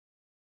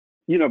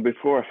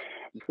Before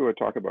I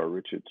talk about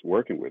Richard's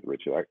working with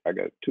Richard, I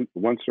got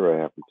one story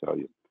I have to tell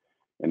you.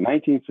 In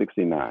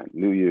 1969,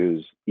 New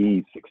Year's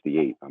Eve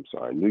 68, I'm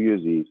sorry, New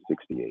Year's Eve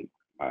 68,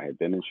 I had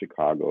been in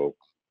Chicago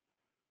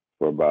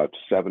for about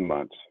 7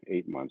 months,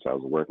 8 months. I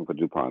was working for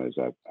DuPont, as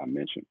I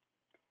mentioned.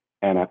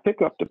 And I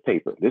pick up the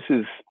paper. This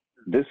is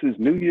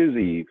New Year's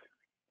Eve,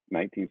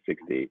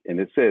 1968, and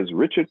it says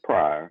Richard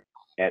Pryor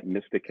at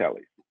Mr.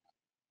 Kelly's.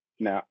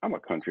 Now, I'm a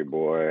country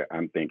boy.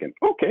 I'm thinking,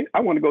 okay, I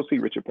want to go see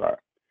Richard Pryor.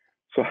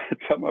 So I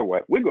tell my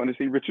wife, we're going to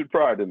see Richard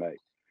Pryor tonight.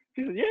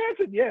 She said, yeah. I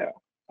said, yeah.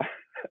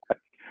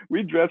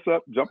 We dress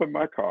up, jump in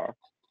my car,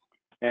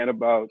 and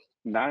about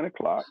 9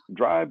 o'clock,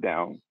 drive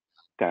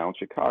downtown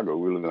Chicago.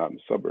 We're living out in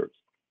the suburbs.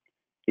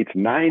 It's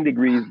 9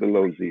 degrees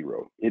below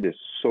zero. It is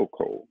so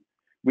cold.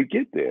 We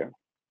get there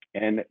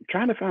and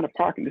trying to find a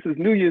parking. This is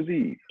New Year's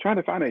Eve. Trying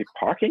to find a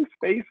parking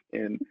space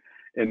in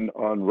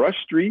on Rush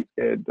Street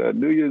at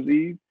New Year's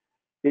Eve.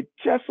 It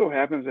just so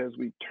happens as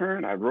we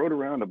turn, I rode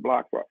around the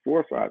block about 4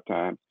 or 5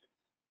 times.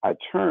 I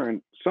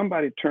turned,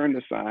 somebody turned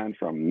the sign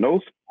from no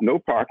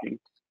parking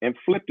and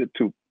flipped it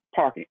to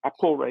parking. I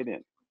pulled right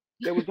in.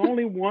 There was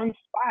only one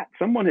spot.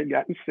 Someone had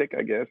gotten sick,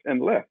 I guess,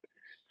 and left.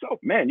 So,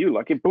 man, you're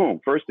lucky. Boom.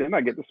 First in,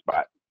 I get the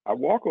spot. I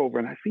walk over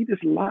and I see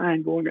this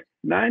line going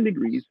 9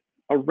 degrees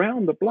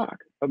around the block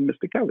of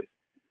Mr. Kelly's.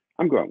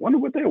 I'm going, wonder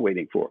what they're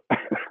waiting for. I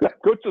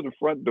go to the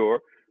front door.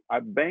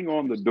 I bang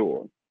on the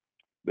door,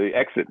 the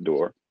exit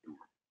door.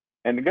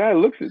 And the guy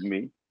looks at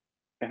me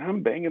and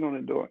I'm banging on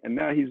the door. And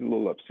now he's a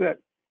little upset.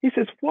 He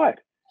says, what?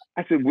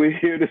 I said, we're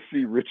here to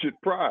see Richard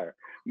Pryor.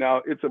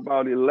 Now it's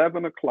about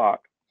 11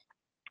 o'clock,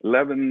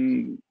 about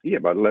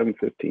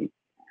 11:15.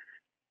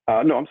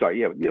 No, I'm sorry.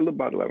 Yeah,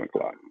 about 11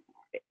 o'clock.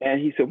 And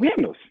he said, we have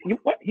no,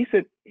 what? He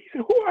said,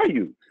 who are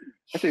you?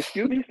 I said,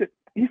 excuse me.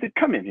 He said,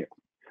 come in here.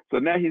 So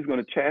now he's going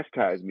to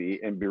chastise me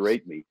and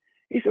berate me.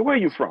 He said, where are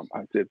you from?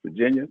 I said,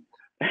 Virginia.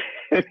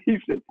 And he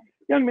said,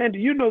 young man, do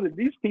you know that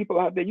these people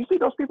out there, you see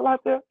those people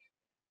out there?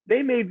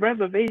 They made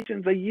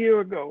reservations a year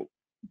ago.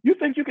 You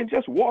think you can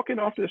just walk in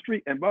off the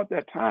street? And about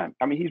that time,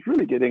 I mean, he's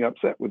really getting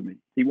upset with me.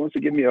 He wants to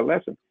give me a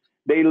lesson.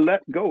 They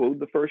let go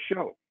the first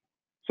show.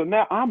 So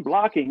now I'm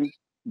blocking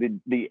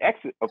the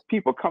exit of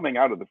people coming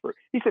out of the first.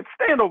 He said,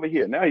 stand over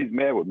here. Now he's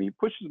mad with me. He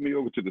pushes me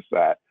over to the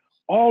side.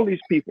 All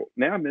these people,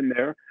 now I'm in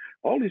there.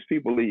 All these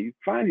people leave.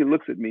 Finally, he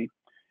looks at me.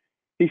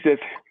 He says,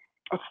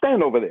 oh,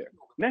 stand over there.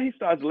 Now he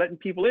starts letting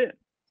people in.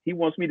 He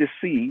wants me to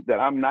see that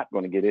I'm not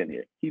going to get in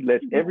here. He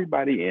lets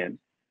everybody in.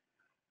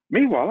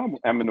 Meanwhile,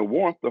 I'm in the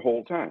warmth the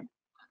whole time.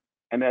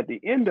 And at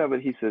the end of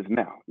it, he says,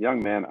 now,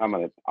 young man,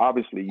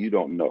 obviously you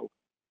don't know.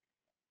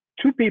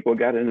 Two people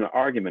got in an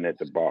argument at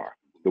the bar.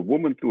 The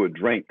woman threw a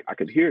drink. I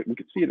could hear it. We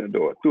could see it in the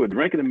door. Threw a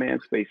drink in the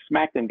man's face,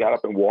 smacked him, got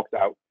up and walked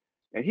out.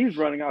 And he's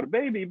running out,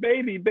 baby,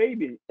 baby,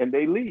 baby. And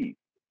they leave.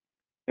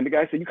 And the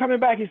guy said, you coming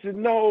back? He said,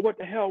 no, what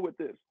the hell with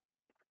this?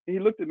 And he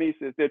looked at me and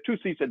says, there are 2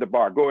 seats at the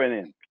bar. Go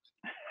in.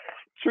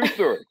 True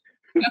story.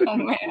 Oh,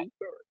 man.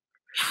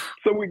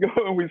 So we go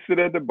and we sit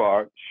at the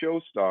bar.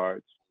 Show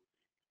starts.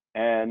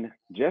 And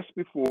just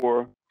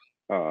before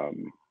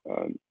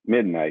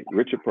midnight,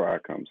 Richard Pryor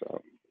comes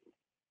out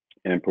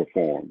and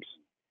performs.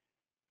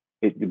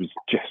 It was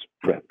just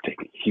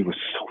breathtaking. He was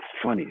so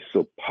funny,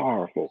 so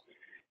powerful,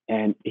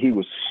 and he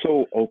was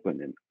so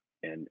open.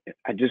 And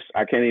I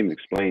can't even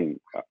explain.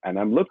 And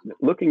I'm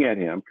looking at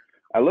him.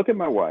 I look at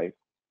my wife,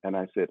 and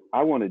I said,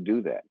 I want to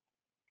do that.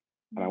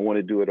 And I want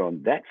to do it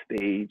on that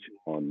stage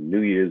on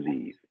New Year's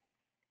Eve.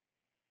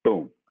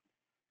 Boom.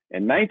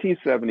 In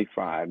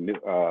 1975,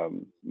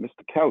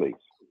 Mr. Kelly's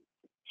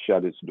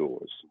shut its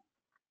doors.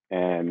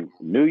 And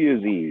New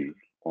Year's Eve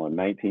on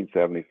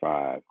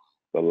 1975,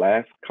 the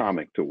last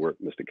comic to work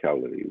Mr.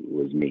 Kelly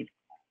was me,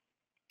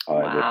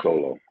 the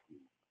solo.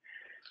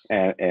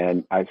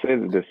 And I say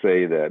that to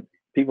say that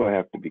people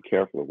have to be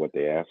careful of what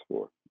they ask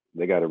for.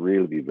 They got to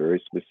really be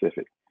very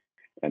specific.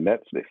 And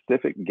that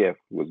specific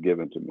gift was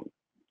given to me.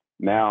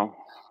 Now,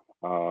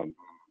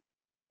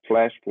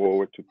 flash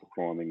forward to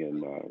performing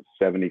in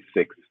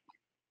 76,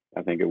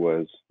 I think it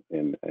was,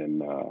 in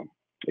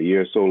a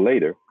year or so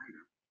later,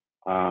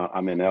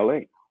 I'm in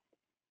LA,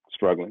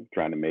 struggling,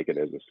 trying to make it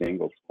as a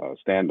single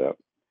stand-up.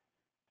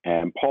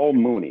 And Paul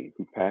Mooney,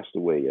 who passed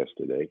away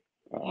yesterday,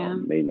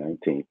 May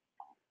 19th,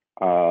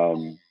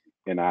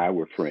 and I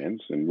were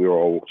friends, and we were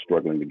all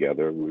struggling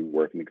together. We were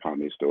working the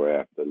Comedy Store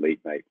after the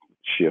late night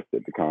shift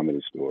at the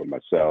Comedy Store,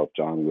 myself,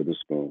 John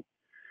Witherspoon.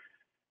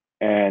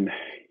 And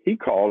he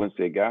called and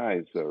said,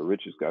 guys,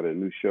 Richard's got a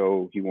new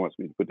show. He wants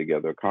me to put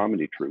together a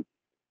comedy troupe.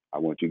 I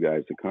want you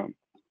guys to come.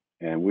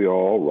 And we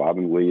all,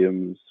 Robin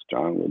Williams,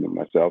 John Williams,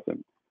 myself,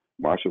 and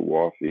Marshall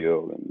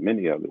Warfield, and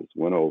many others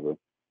went over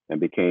and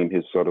became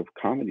his sort of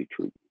comedy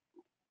troupe.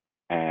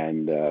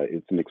 And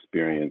it's an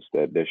experience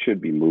that there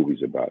should be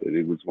movies about it.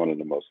 It was one of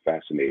the most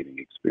fascinating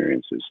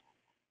experiences.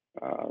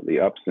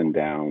 The ups and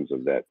downs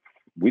of that.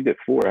 We did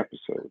 4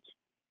 episodes,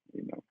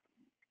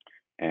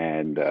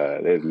 and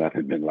there's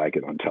nothing been like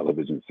it on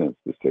television since,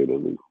 to say the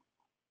least.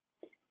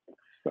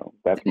 So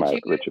that's my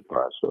Richard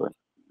Pryor story.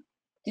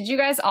 Did you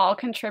guys all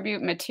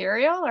contribute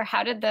material, or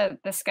how did the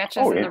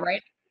sketches Oh, and yeah, the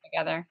writing come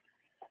together?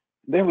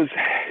 there was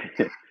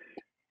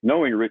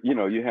knowing, you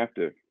know, you have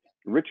to,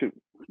 Richard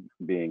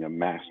being a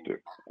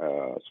master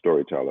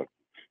storyteller,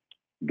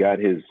 got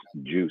his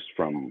juice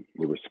from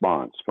the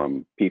response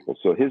from people.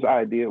 So his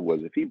idea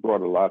was if he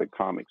brought a lot of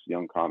comics,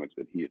 young comics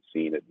that he had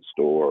seen at the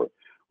store,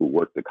 who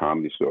worked the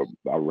comedy store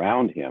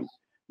around him,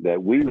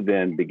 that we would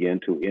then begin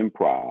to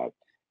improv.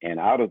 And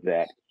out of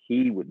that,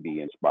 he would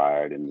be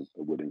inspired and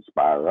would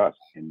inspire us.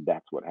 And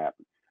that's what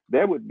happened.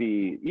 There would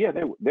be, yeah,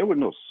 there was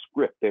no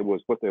script. There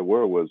was, what there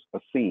were was a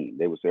scene.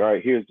 They would say, all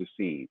right, here's the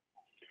scene.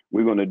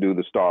 We're going to do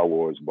the Star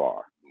Wars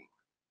bar.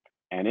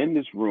 And in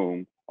this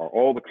room are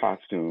all the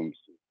costumes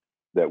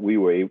that we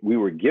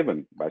were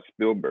given by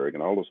Spielberg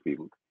and all those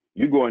people.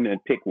 You go in there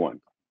and pick one.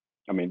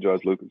 I mean,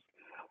 George Lucas.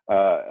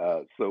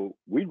 So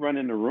we run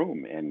in the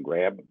room and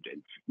grab,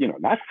 you know,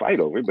 not fight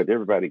over it, but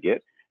everybody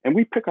get, and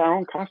we pick our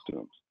own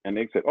costumes. And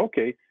they said,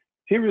 okay,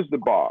 here is the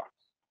bar,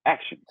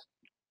 action.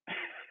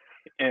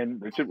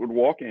 And Richard would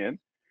walk in,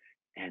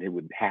 and it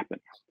would happen.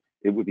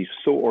 It would be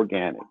so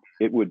organic.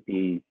 It would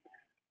be.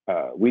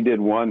 We did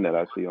one that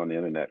I see on the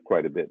internet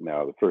quite a bit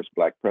now, the first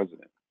Black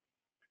president.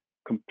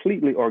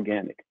 Completely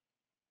organic.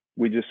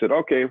 We just said,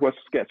 okay, what's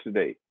the sketch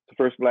today? The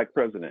first Black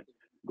president.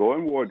 Go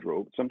in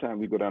wardrobe. Sometimes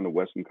we go down to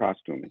Western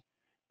costuming.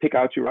 Pick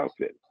out your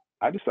outfit.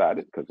 I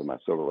decided, because of my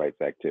civil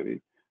rights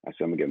activity, I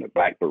said, I'm going to get him a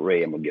black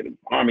beret. I'm going to get an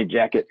army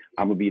jacket.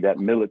 I'm going to be that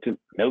militant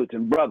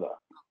brother.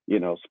 You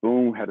know,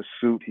 Spoon had a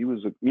suit. He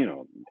was a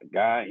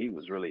guy. He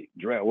was really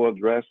well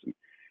dressed. And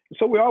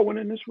so we all went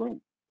in this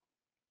room.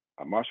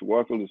 Marsha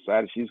Warfield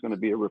decided she's going to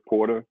be a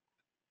reporter.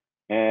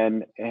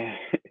 And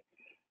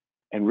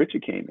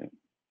Richard came in.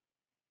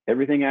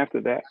 Everything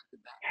after that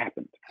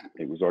happened.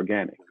 It was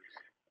organic.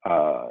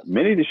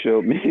 Many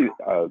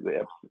of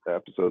the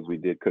episodes we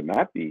did could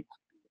not be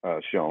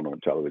shown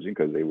on television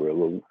because they were a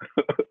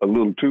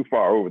little too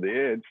far over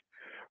the edge.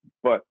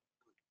 But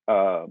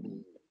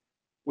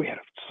we had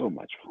so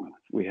much fun.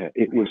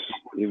 It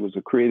was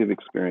a creative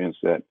experience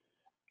that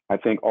I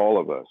think all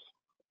of us,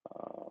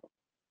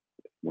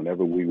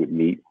 whenever we would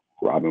meet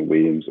Robin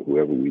Williams or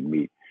whoever we'd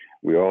meet,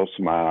 we all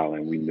smile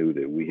and we knew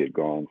that we had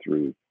gone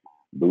through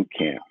boot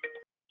camp.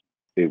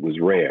 It was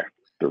rare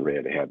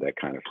to have that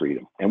kind of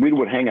freedom. And we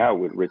would hang out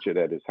with Richard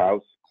at his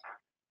house.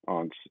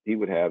 He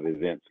would have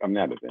events,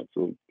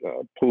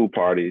 pool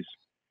parties,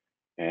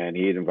 and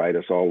he'd invite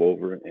us all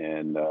over.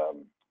 And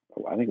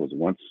I think it was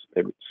once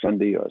every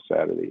Sunday or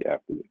Saturday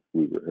after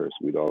we rehearsed,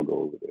 we'd all go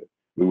over there.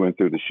 We went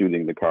through the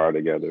shooting the car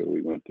together.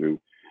 We went through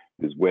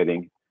his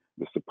wedding,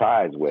 the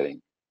surprise wedding.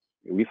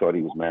 We thought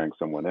he was marrying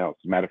someone else.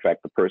 As a matter of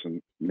fact, the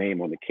person's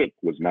name on the cake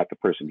was not the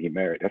person he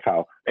married. That's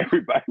how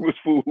everybody was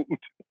fooled.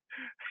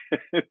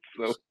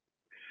 So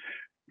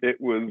it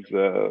was,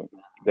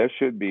 there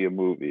should be a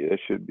movie. There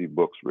should be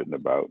books written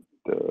about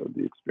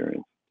the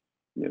experience.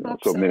 You know,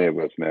 Absolutely. so many of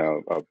us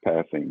now are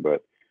passing,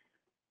 but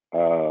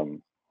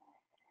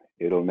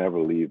it'll never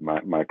leave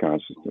my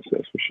consciousness,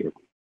 that's for sure.